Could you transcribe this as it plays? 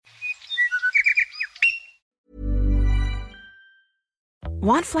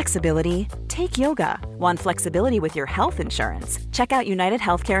Want flexibility? Take yoga. Want flexibility with your health insurance? Check out United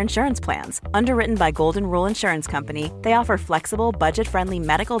Healthcare Insurance Plans. Underwritten by Golden Rule Insurance Company, they offer flexible, budget-friendly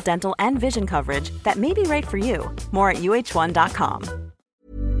medical, dental, and vision coverage that may be right for you. More at uh1.com.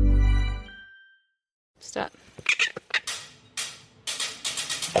 Start.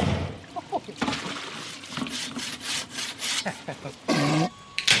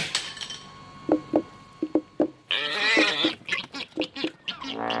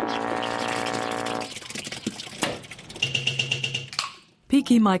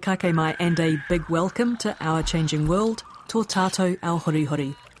 Piki mai kake mai and a big welcome to Our Changing World, tō tātou au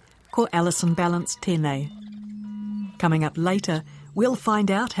horihori. Ko Alison Balance tēnei. Coming up later, we'll find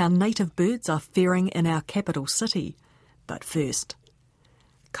out how native birds are faring in our capital city. But first,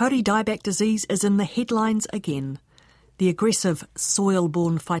 kauri dieback disease is in the headlines again. The aggressive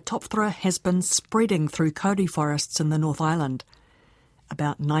soil-borne Phytophthora has been spreading through kauri forests in the North Island.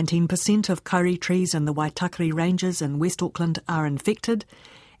 About 19% of kauri trees in the Waitakere Ranges in West Auckland are infected,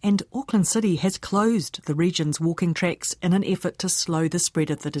 and Auckland City has closed the region's walking tracks in an effort to slow the spread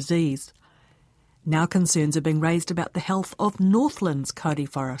of the disease. Now concerns are being raised about the health of Northland's kauri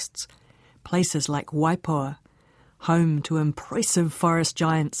forests, places like Waipoa, home to impressive forest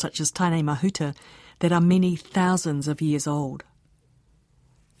giants such as Tainei Mahuta that are many thousands of years old.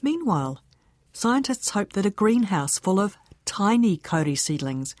 Meanwhile, scientists hope that a greenhouse full of tiny kauri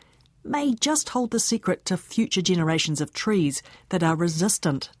seedlings may just hold the secret to future generations of trees that are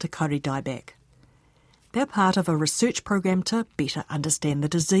resistant to kauri dieback. They're part of a research program to better understand the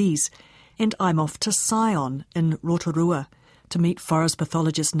disease, and I'm off to Sion in Rotorua to meet forest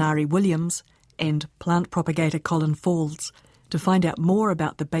pathologist Nari Williams and plant propagator Colin Falls to find out more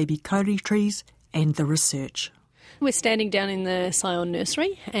about the baby kauri trees and the research. We're standing down in the Sion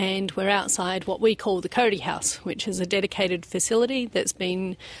nursery and we're outside what we call the kauri house, which is a dedicated facility that's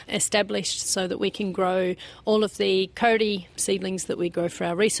been established so that we can grow all of the kauri seedlings that we grow for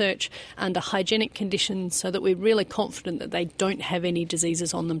our research under hygienic conditions so that we're really confident that they don't have any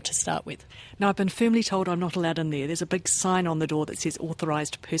diseases on them to start with. Now, I've been firmly told I'm not allowed in there. There's a big sign on the door that says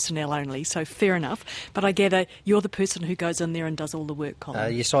authorised personnel only, so fair enough. But I gather you're the person who goes in there and does all the work,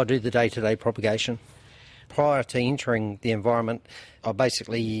 Colin. Yes, I do the day-to-day propagation. Prior to entering the environment, I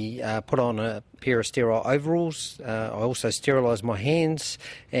basically put on a pair of sterile overalls. I also sterilise my hands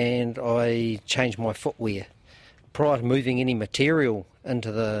and I change my footwear. Prior to moving any material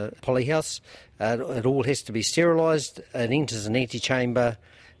into the polyhouse, it all has to be sterilised. It enters an antechamber.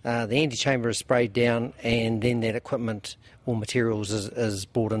 The antechamber is sprayed down and then that equipment or materials is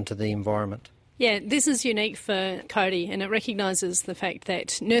brought into the environment. Yeah, this is unique for kauri and it recognises the fact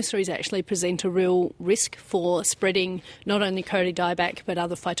that nurseries actually present a real risk for spreading not only kauri dieback but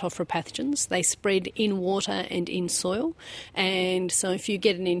other Phytophthora pathogens. They spread in water and in soil, and so if you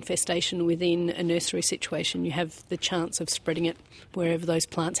get an infestation within a nursery situation, you have the chance of spreading it wherever those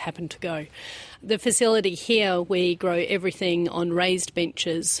plants happen to go. The facility here, we grow everything on raised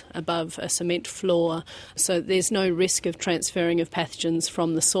benches above a cement floor, so there's no risk of transferring of pathogens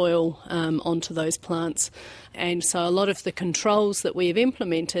from the soil onto those plants. And so a lot of the controls that we have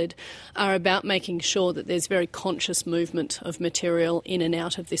implemented are about making sure that there's very conscious movement of material in and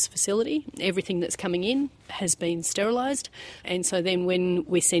out of this facility. Everything that's coming in has been sterilised, and so then when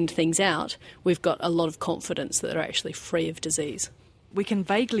we send things out, we've got a lot of confidence that they're actually free of disease. We can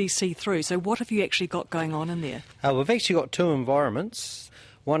vaguely see through, so what have you actually got going on in there? We've actually got two environments.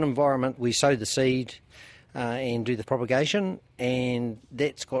 One environment we sow the seed and do the propagation, and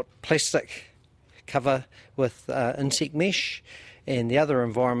that's got plastic cover with insect mesh, and the other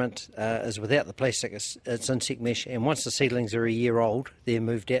environment is without the plastic, it's insect mesh, and once the seedlings are a year old, they're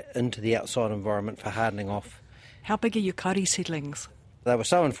moved out into the outside environment for hardening off. How big are your kauri seedlings? They were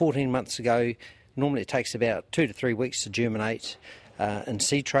sown 14 months ago. Normally it takes about 2 to 3 weeks to germinate in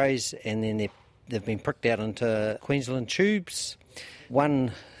seed trays, and then they've been pricked out into Queensland tubes.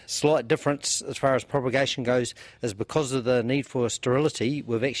 One slight difference as far as propagation goes is because of the need for sterility,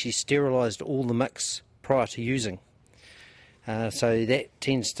 we've actually sterilised all the mix prior to using. So that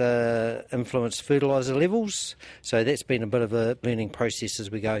tends to influence fertiliser levels, so that's been a bit of a learning process as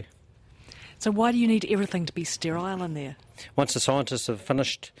we go. So why do you need everything to be sterile in there? Once the scientists have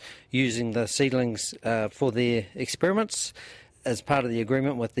finished using the seedlings for their experiments, as part of the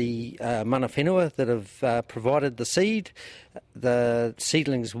agreement with the mana whenua that have provided the seed, the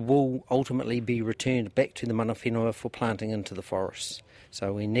seedlings will ultimately be returned back to the mana whenua for planting into the forests.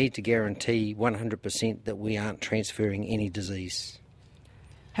 So we need to guarantee 100% that we aren't transferring any disease.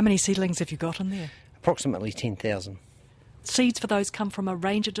 How many seedlings have you got in there? Approximately 10,000. seeds for those come from a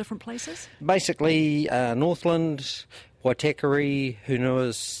range of different places? Basically, Northland, Waitakere,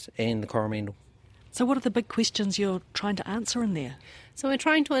 Hunuas and the Coromandel. So what are the big questions you're trying to answer in there? So we're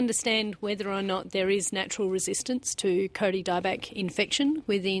trying to understand whether or not there is natural resistance to kauri dieback infection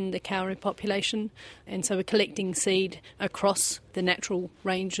within the kauri population. And so we're collecting seed across the natural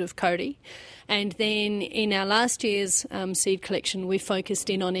range of kauri. And then in our last year's seed collection, we focused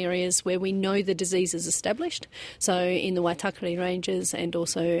in on areas where we know the disease is established. So in the Waitakere ranges and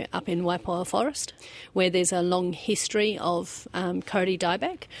also up in Waipoa Forest, where there's a long history of kauri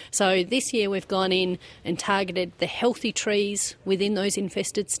dieback. So this year we've gone in and targeted the healthy trees within those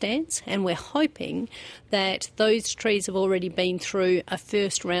infested stands, and we're hoping that those trees have already been through a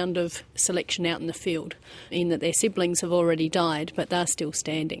first round of selection out in the field, in that their siblings have already died, but they're still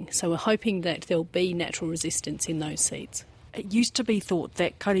standing. So we're hoping that there'll be natural resistance in those seeds. It used to be thought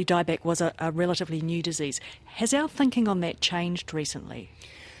that kauri dieback was a relatively new disease. Has our thinking on that changed recently?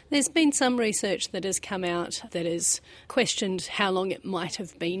 There's been some research that has come out that has questioned how long it might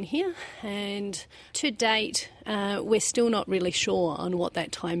have been here, and to date we're still not really sure on what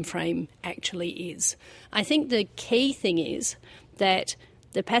that time frame actually is. I think the key thing is that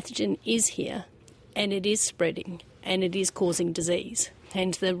the pathogen is here and it is spreading and it is causing disease.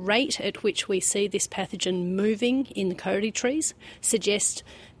 And the rate at which we see this pathogen moving in the kauri trees suggests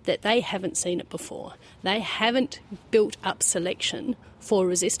that they haven't seen it before. They haven't built up selection for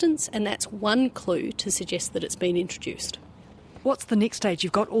resistance, and that's one clue to suggest that it's been introduced. What's the next stage?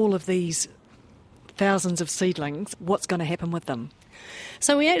 You've got all of these thousands of seedlings. What's going to happen with them?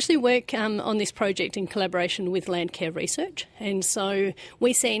 So we actually work on this project in collaboration with Landcare Research, and so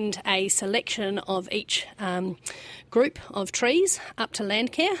we send a selection of each group of trees up to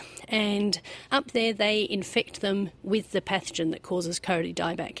Landcare, and up there they infect them with the pathogen that causes kauri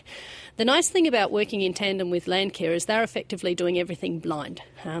dieback. The nice thing about working in tandem with Landcare is they're effectively doing everything blind.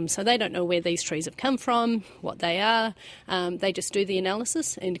 So they don't know where these trees have come from, what they are. They just do the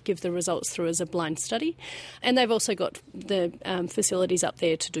analysis and give the results through as a blind study. And they've also got the facilities up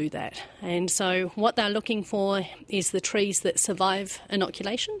there to do that. And so what they're looking for is the trees that survive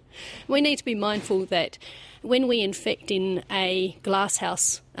inoculation. We need to be mindful that when we infect in a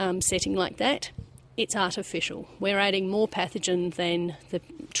glasshouse setting like that, it's artificial. We're adding more pathogen than the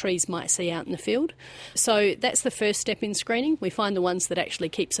trees might see out in the field. So that's the first step in screening. We find the ones that actually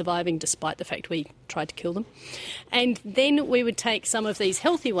keep surviving despite the fact we tried to kill them. And then we would take some of these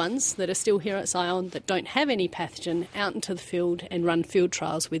healthy ones that are still here at Zion that don't have any pathogen out into the field and run field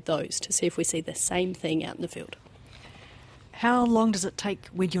trials with those to see if we see the same thing out in the field. How long does it take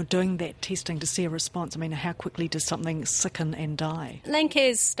when you're doing that testing to see a response? I mean, how quickly does something sicken and die?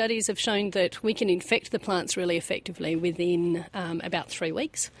 Landcare's studies have shown that we can infect the plants really effectively within about 3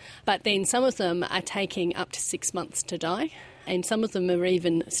 weeks, but then some of them are taking up to 6 months to die, and some of them are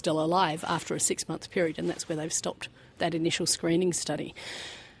even still alive after a 6-month period, and that's where they've stopped that initial screening study.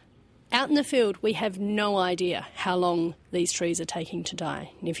 Out in the field, we have no idea how long these trees are taking to die.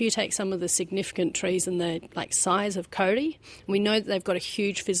 And if you take some of the significant trees and the size of kauri, we know that they've got a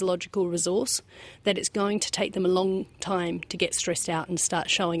huge physiological resource, that it's going to take them a long time to get stressed out and start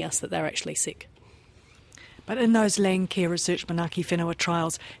showing us that they're actually sick. But in those Landcare Research Manaaki Whenua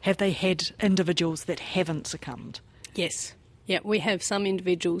trials, have they had individuals that haven't succumbed? Yes. Yeah, we have some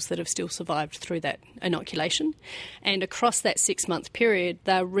individuals that have still survived through that inoculation, and across that 6-month period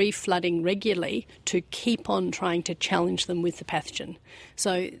they're reflooding regularly to keep on trying to challenge them with the pathogen.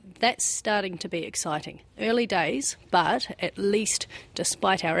 So that's starting to be exciting. Early days, but at least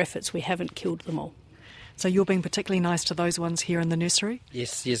despite our efforts we haven't killed them all. So you're being particularly nice to those ones here in the nursery?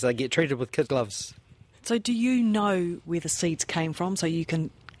 Yes, they get treated with kid gloves. So do you know where the seeds came from so you can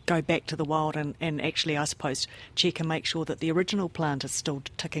go back to the wild and actually, I suppose, check and make sure that the original plant is still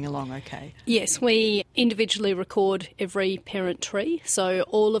ticking along okay? Yes, we individually record every parent tree. So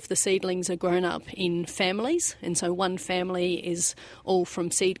all of the seedlings are grown up in families, and so one family is all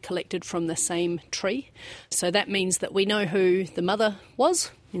from seed collected from the same tree. So that means that we know who the mother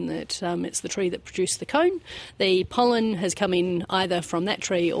was, in that it's the tree that produced the cone. The pollen has come in either from that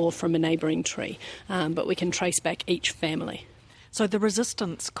tree or from a neighbouring tree, but we can trace back each family. So the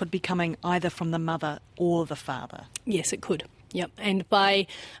resistance could be coming either from the mother or the father? Yes, it could. Yep. And by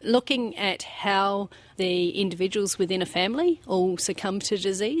looking at how the individuals within a family all succumb to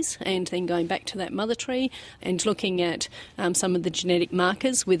disease, and then going back to that mother tree and looking at some of the genetic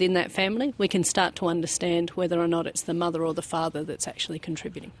markers within that family, we can start to understand whether or not it's the mother or the father that's actually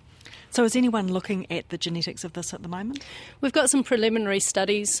contributing. So is anyone looking at the genetics of this at the moment? We've got some preliminary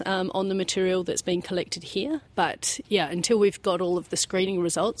studies on the material that's been collected here, but until we've got all of the screening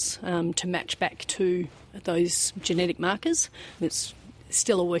results to match back to those genetic markers. It's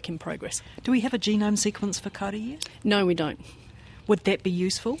still a work in progress. Do we have a genome sequence for kauri yet? No, we don't. Would that be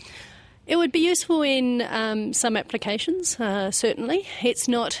useful? It would be useful in some applications, certainly. It's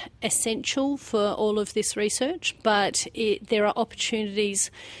not essential for all of this research, but there are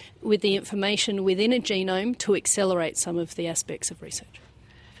opportunities with the information within a genome to accelerate some of the aspects of research.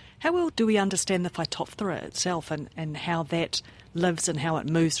 How well do we understand the Phytophthora itself and how that lives and how it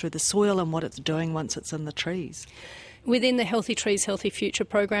moves through the soil and what it's doing once it's in the trees? Within the Healthy Trees, Healthy Future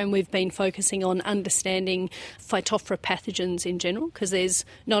program, we've been focusing on understanding Phytophthora pathogens in general, because there's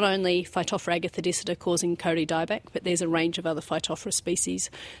not only Phytophthora agathodicida causing kauri dieback, but there's a range of other Phytophthora species,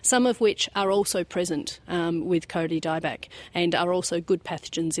 some of which are also present with kauri dieback and are also good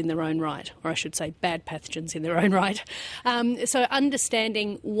pathogens in their own right, or I should say bad pathogens in their own right. So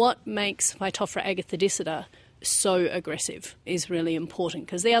understanding what makes Phytophthora agathodicida so aggressive is really important,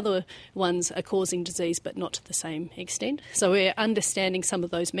 because the other ones are causing disease but not to the same extent. So we're understanding some of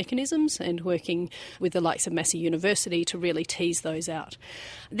those mechanisms and working with the likes of Massey University to really tease those out.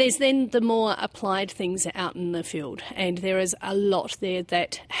 There's then the more applied things out in the field, and there is a lot there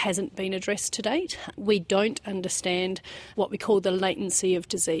that hasn't been addressed to date. We don't understand what we call the latency of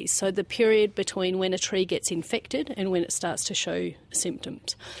disease, so the period between when a tree gets infected and when it starts to show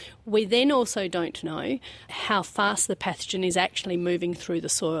symptoms. We then also don't know how fast the pathogen is actually moving through the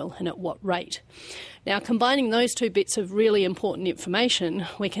soil and at what rate. Now, combining those two bits of really important information,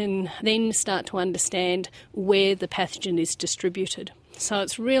 we can then start to understand where the pathogen is distributed. So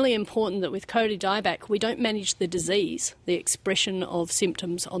it's really important that with kauri dieback, we don't manage the disease, the expression of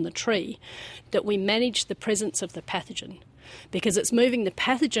symptoms on the tree, that we manage the presence of the pathogen, because it's moving the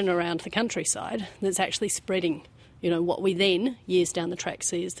pathogen around the countryside that's actually spreading what we then, years down the track,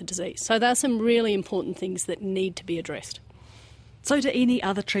 see as the disease. So there are some really important things that need to be addressed. So do any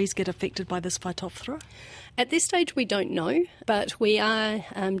other trees get affected by this Phytophthora? At this stage we don't know, but we are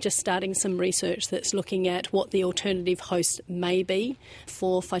just starting some research that's looking at what the alternative host may be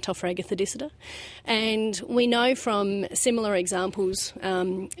for Phytophthora agathodicida. And we know from similar examples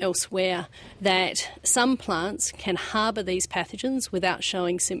elsewhere that some plants can harbour these pathogens without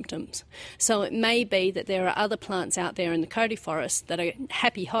showing symptoms. So it may be that there are other plants out there in the kauri forest that are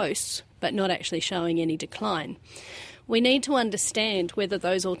happy hosts but not actually showing any decline. We need to understand whether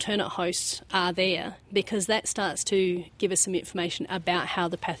those alternate hosts are there, because that starts to give us some information about how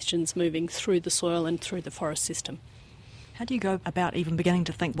the pathogen's moving through the soil and through the forest system. How do you go about even beginning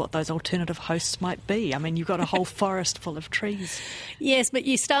to think what those alternative hosts might be? I mean, you've got a whole forest full of trees. Yes, but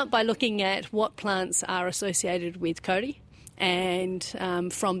you start by looking at what plants are associated with kauri, and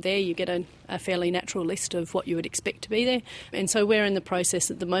from there you get a fairly natural list of what you would expect to be there. And so we're in the process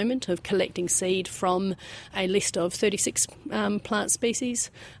at the moment of collecting seed from a list of 36 plant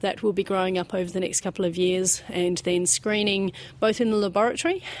species that will be growing up over the next couple of years, and then screening both in the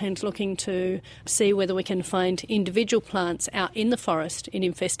laboratory and looking to see whether we can find individual plants out in the forest in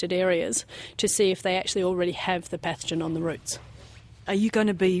infested areas to see if they actually already have the pathogen on the roots. Are you going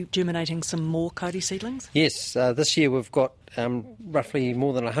to be germinating some more kauri seedlings? Yes, this year we've got roughly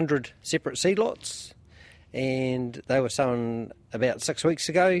more than 100 separate seed lots, and they were sown about 6 weeks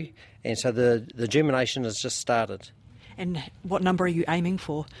ago, and so the germination has just started. And what number are you aiming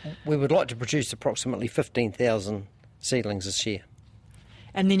for? We would like to produce approximately 15,000 seedlings this year.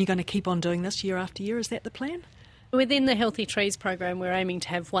 And then you're going to keep on doing this year after year, is that the plan? Within the Healthy Trees program, we're aiming to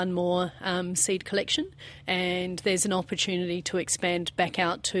have one more seed collection, and there's an opportunity to expand back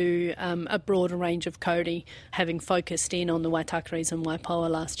out to a broader range of kauri, having focused in on the Waitakaris and Waipoa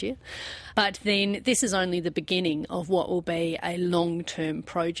last year. But then this is only the beginning of what will be a long-term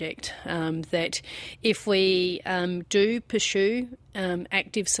project that if we do pursue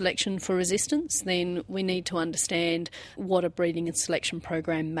active selection for resistance, then we need to understand what a breeding and selection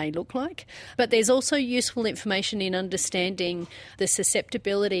program may look like. But there's also useful information in understanding the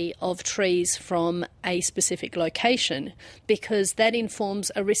susceptibility of trees from a specific location, because that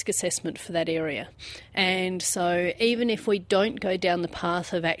informs a risk assessment for that area. And so even if we don't go down the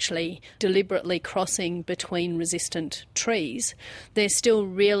path of actually deliberately crossing between resistant trees, there's still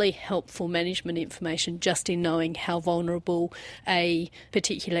really helpful management information just in knowing how vulnerable a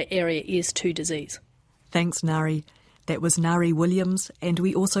particular area is to disease. Thanks, Nari. That was Nari Williams, and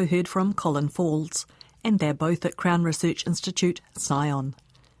we also heard from Colin Falls, and they're both at Crown Research Institute, Scion.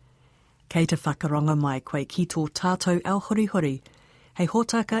 Kei te whakaronga mai koe ki tō tātou ao horihori, hei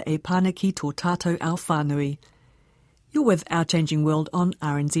hōtaka e pāna ki tō tātou ao whānui. You're with Our Changing World on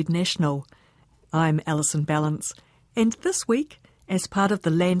RNZ National. I'm Alison Balance, and this week, as part of the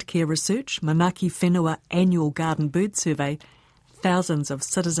Landcare Research Manaki Whenua Annual Garden Bird Survey, Thousands of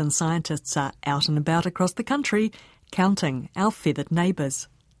citizen scientists are out and about across the country, counting our feathered neighbours.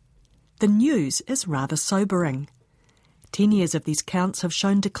 The news is rather sobering. 10 years of these counts have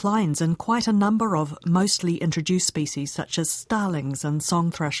shown declines in quite a number of mostly introduced species such as starlings and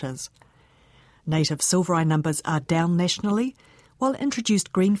song thrushes. Native silvereye numbers are down nationally, while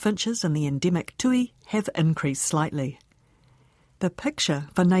introduced greenfinches and the endemic tui have increased slightly. The picture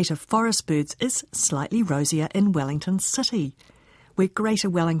for native forest birds is slightly rosier in Wellington City, where Greater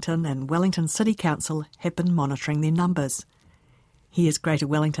Wellington and Wellington City Council have been monitoring their numbers. Here's Greater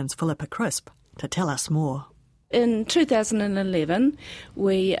Wellington's Philippa Crisp to tell us more. In 2011,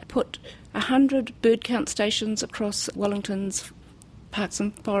 we put 100 bird count stations across Wellington's parks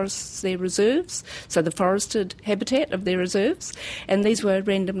and forests, their reserves, so the forested habitat of their reserves, and these were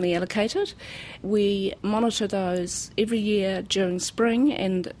randomly allocated. We monitor those every year during spring,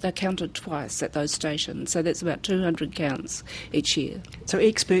 and they're counted twice at those stations, so that's about 200 counts each year. So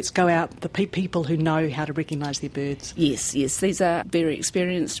experts go out, the people who know how to recognise their birds? Yes, these are very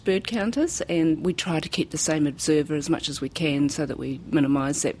experienced bird counters, and we try to keep the same observer as much as we can so that we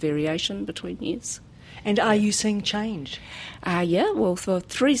minimise that variation between years. And are you seeing change? Yeah, well, for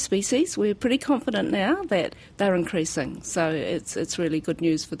 3 species, we're pretty confident now that they're increasing. So it's really good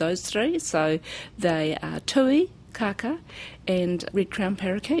news for those 3. So they are tui, kaka, and red-crowned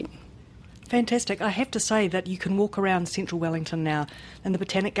parakeet. Fantastic. I have to say that you can walk around central Wellington now, in the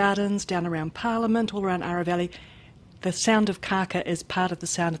Botanic Gardens, down around Parliament, all around Ara Valley. The sound of kaka is part of the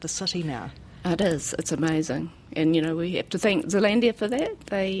sound of the city now. It is. It's amazing. And, we have to thank Zealandia for that.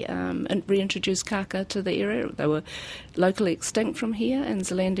 They reintroduced kaka to the area. They were locally extinct from here, and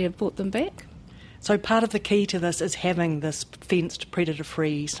Zealandia have brought them back. So part of the key to this is having this fenced,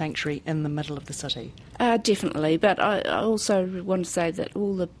 predator-free sanctuary in the middle of the city? Definitely. But I also want to say that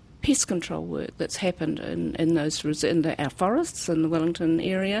all the pest control work that's happened in our forests in the Wellington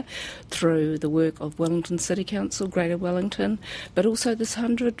area through the work of Wellington City Council, Greater Wellington, but also this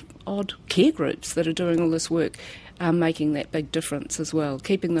 100-odd care groups that are doing all this work are making that big difference as well,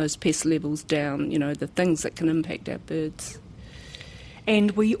 keeping those pest levels down, the things that can impact our birds.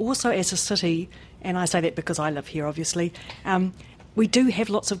 And we also, as a city, and I say that because I live here obviously, we do have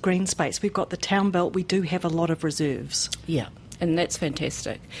lots of green space. We've got the town belt, we do have a lot of reserves. Yeah. And that's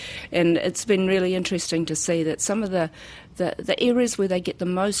fantastic. And it's been really interesting to see that some of the areas where they get the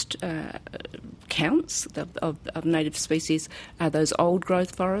most counts of native species are those old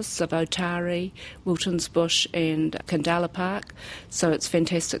growth forests of Otari, Wilton's Bush and Kandala Park. So it's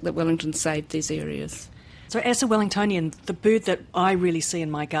fantastic that Wellington saved these areas. So as a Wellingtonian, the bird that I really see in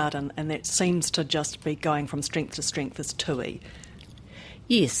my garden and that seems to just be going from strength to strength is tui.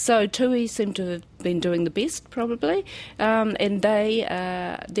 Yes, so tui seem to have been doing the best, probably, and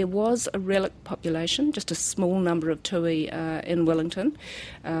there was a relic population, just a small number of tui in Wellington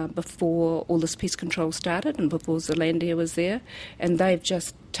before all this pest control started and before Zealandia was there, and they've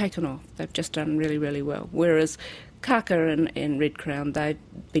just taken off. They've just done really, really well, whereas kaka and red-crowned, they've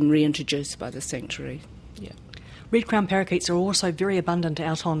been reintroduced by the sanctuary. Yeah. Red-crowned parakeets are also very abundant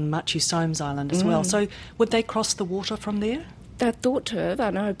out on Machu Soames Island as well, so would they cross the water from there? They're thought to have. I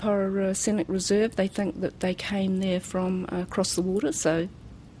know Porora Scenic Reserve, they think that they came there from across the water, so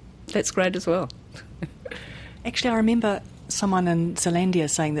that's great as well. Actually, I remember someone in Zealandia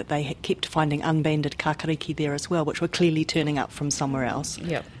saying that they kept finding unbanded kakariki there as well, which were clearly turning up from somewhere else.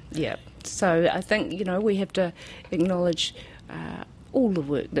 Yeah. So I think, we have to acknowledge all the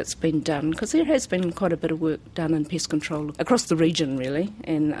work that's been done, because there has been quite a bit of work done in pest control across the region, really,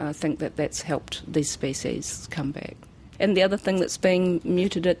 and I think that that's helped these species come back. And the other thing that's being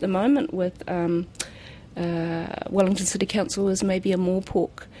muted at the moment with Wellington City Council is maybe a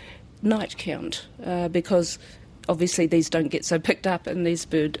moorpork night count, because obviously these don't get so picked up in these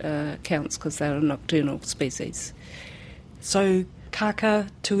bird counts because they're a nocturnal species. So kaka,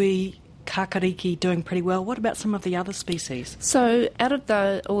 tui, kakariki doing pretty well. What about some of the other species? So out of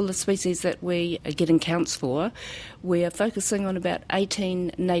all the species that we are getting counts for, we are focusing on about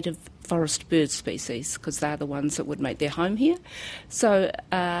 18 native forest bird species, because they're the ones that would make their home here. So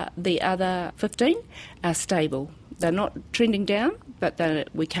the other 15 are stable. They're not trending down, but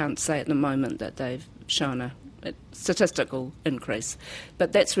we can't say at the moment that they've shown a statistical increase.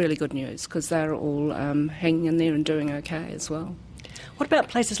 But that's really good news, because they're all hanging in there and doing okay as well. What about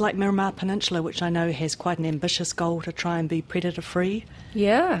places like Miramar Peninsula, which I know has quite an ambitious goal to try and be predator-free?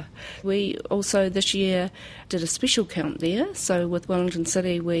 Yeah, we also this year did a special count there. So with Wellington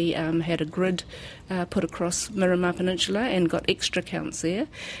City, we had a grid put across Miramar Peninsula and got extra counts there.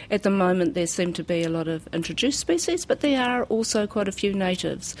 At the moment, there seem to be a lot of introduced species, but there are also quite a few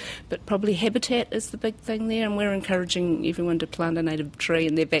natives. But probably habitat is the big thing there, and we're encouraging everyone to plant a native tree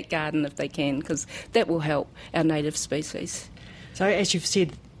in their back garden if they can, because that will help our native species. So as you've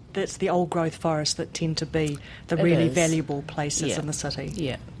said, that's the old growth forests that tend to be the really valuable places in the city.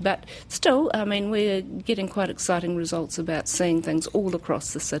 Yeah, but still, I mean, we're getting quite exciting results about seeing things all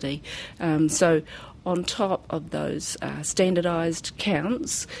across the city. So on top of those standardised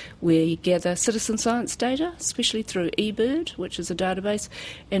counts, we gather citizen science data, especially through eBird, which is a database,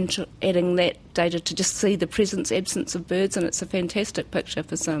 and adding that data to just see the presence, absence of birds, and it's a fantastic picture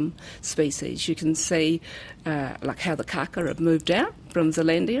for some species. You can see like how the kaka have moved out from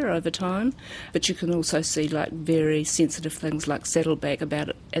Zealandia over time, but you can also see like very sensitive things like saddleback.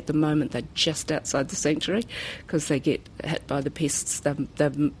 At the moment they're just outside the sanctuary because they get hit by the pests.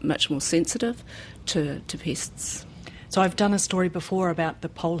 They're much more sensitive to pests. So I've done a story before about the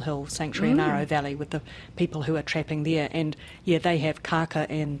Pole Hill Sanctuary in Aro Valley with the people who are trapping there, and they have kaka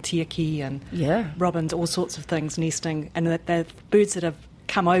and tiaki and robins, all sorts of things nesting, and they're birds that have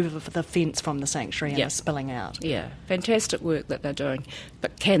come over the fence from the sanctuary and are spilling out. Yeah, fantastic work that they're doing.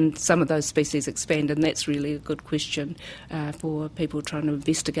 But can some of those species expand? And that's really a good question for people trying to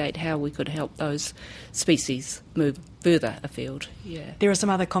investigate how we could help those species move further afield. Yeah. There are some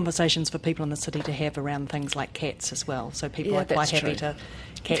other conversations for people in the city to have around things like cats as well. So people are quite happy to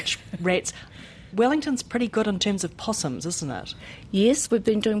catch rats. Wellington's pretty good in terms of possums, isn't it? Yes, we've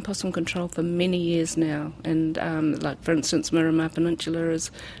been doing possum control for many years now, and like for instance Miramar Peninsula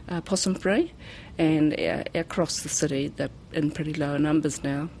is possum free, and across the city they're in pretty low numbers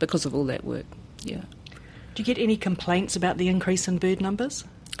now because of all that work. Yeah. Do you get any complaints about the increase in bird numbers?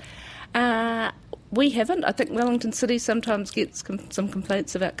 We haven't. I think Wellington City sometimes gets some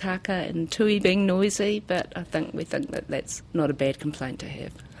complaints about kaka and tui being noisy, but we think that that's not a bad complaint to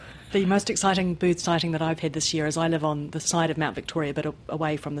have. The most exciting bird sighting that I've had this year is I live on the side of Mount Victoria, but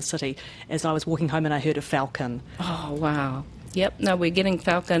away from the city. As I was walking home and I heard a falcon. Oh, wow. Yep, no, we're getting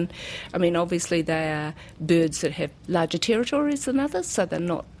falcon. I mean, obviously they are birds that have larger territories than others, so they're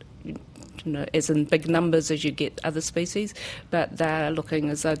not as in big numbers as you get other species, but they're looking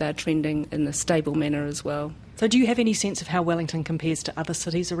as though they're trending in a stable manner as well. So do you have any sense of how Wellington compares to other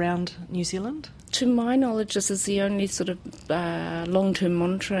cities around New Zealand? To my knowledge, this is the only sort of long-term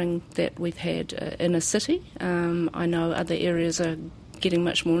monitoring that we've had in a city. I know other areas are getting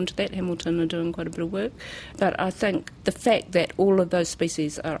much more into that. Hamilton are doing quite a bit of work. But I think the fact that all of those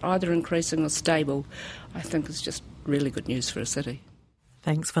species are either increasing or stable, I think is just really good news for a city.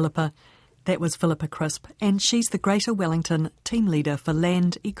 Thanks, Philippa. That was Philippa Crisp, and she's the Greater Wellington Team Leader for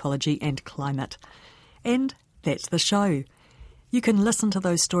Land, Ecology and Climate. And that's the show. You can listen to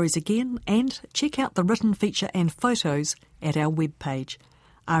those stories again and check out the written feature and photos at our webpage,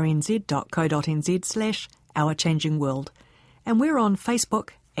 rnz.co.nz/Our Changing World. And we're on Facebook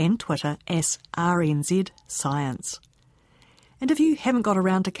and Twitter as RNZ Science. And if you haven't got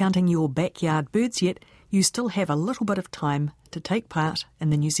around to counting your backyard birds yet, you still have a little bit of time to take part in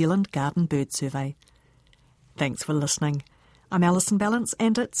the New Zealand Garden Bird Survey. Thanks for listening. I'm Alison Balance,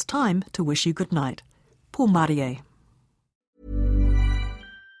 and it's time to wish you good night. Paul Marie.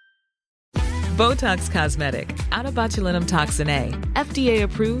 Botox Cosmetic, out of botulinum toxin A, FDA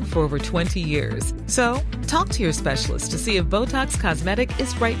approved for over 20 years. So, talk to your specialist to see if Botox Cosmetic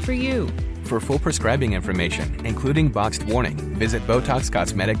is right for you. For full prescribing information, including boxed warning, visit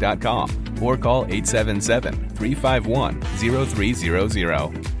BotoxCosmetic.com or call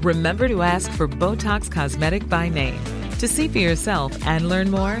 877-351-0300. Remember to ask for Botox Cosmetic by name. To see for yourself and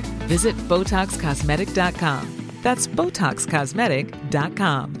learn more, visit BotoxCosmetic.com. That's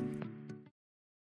BotoxCosmetic.com.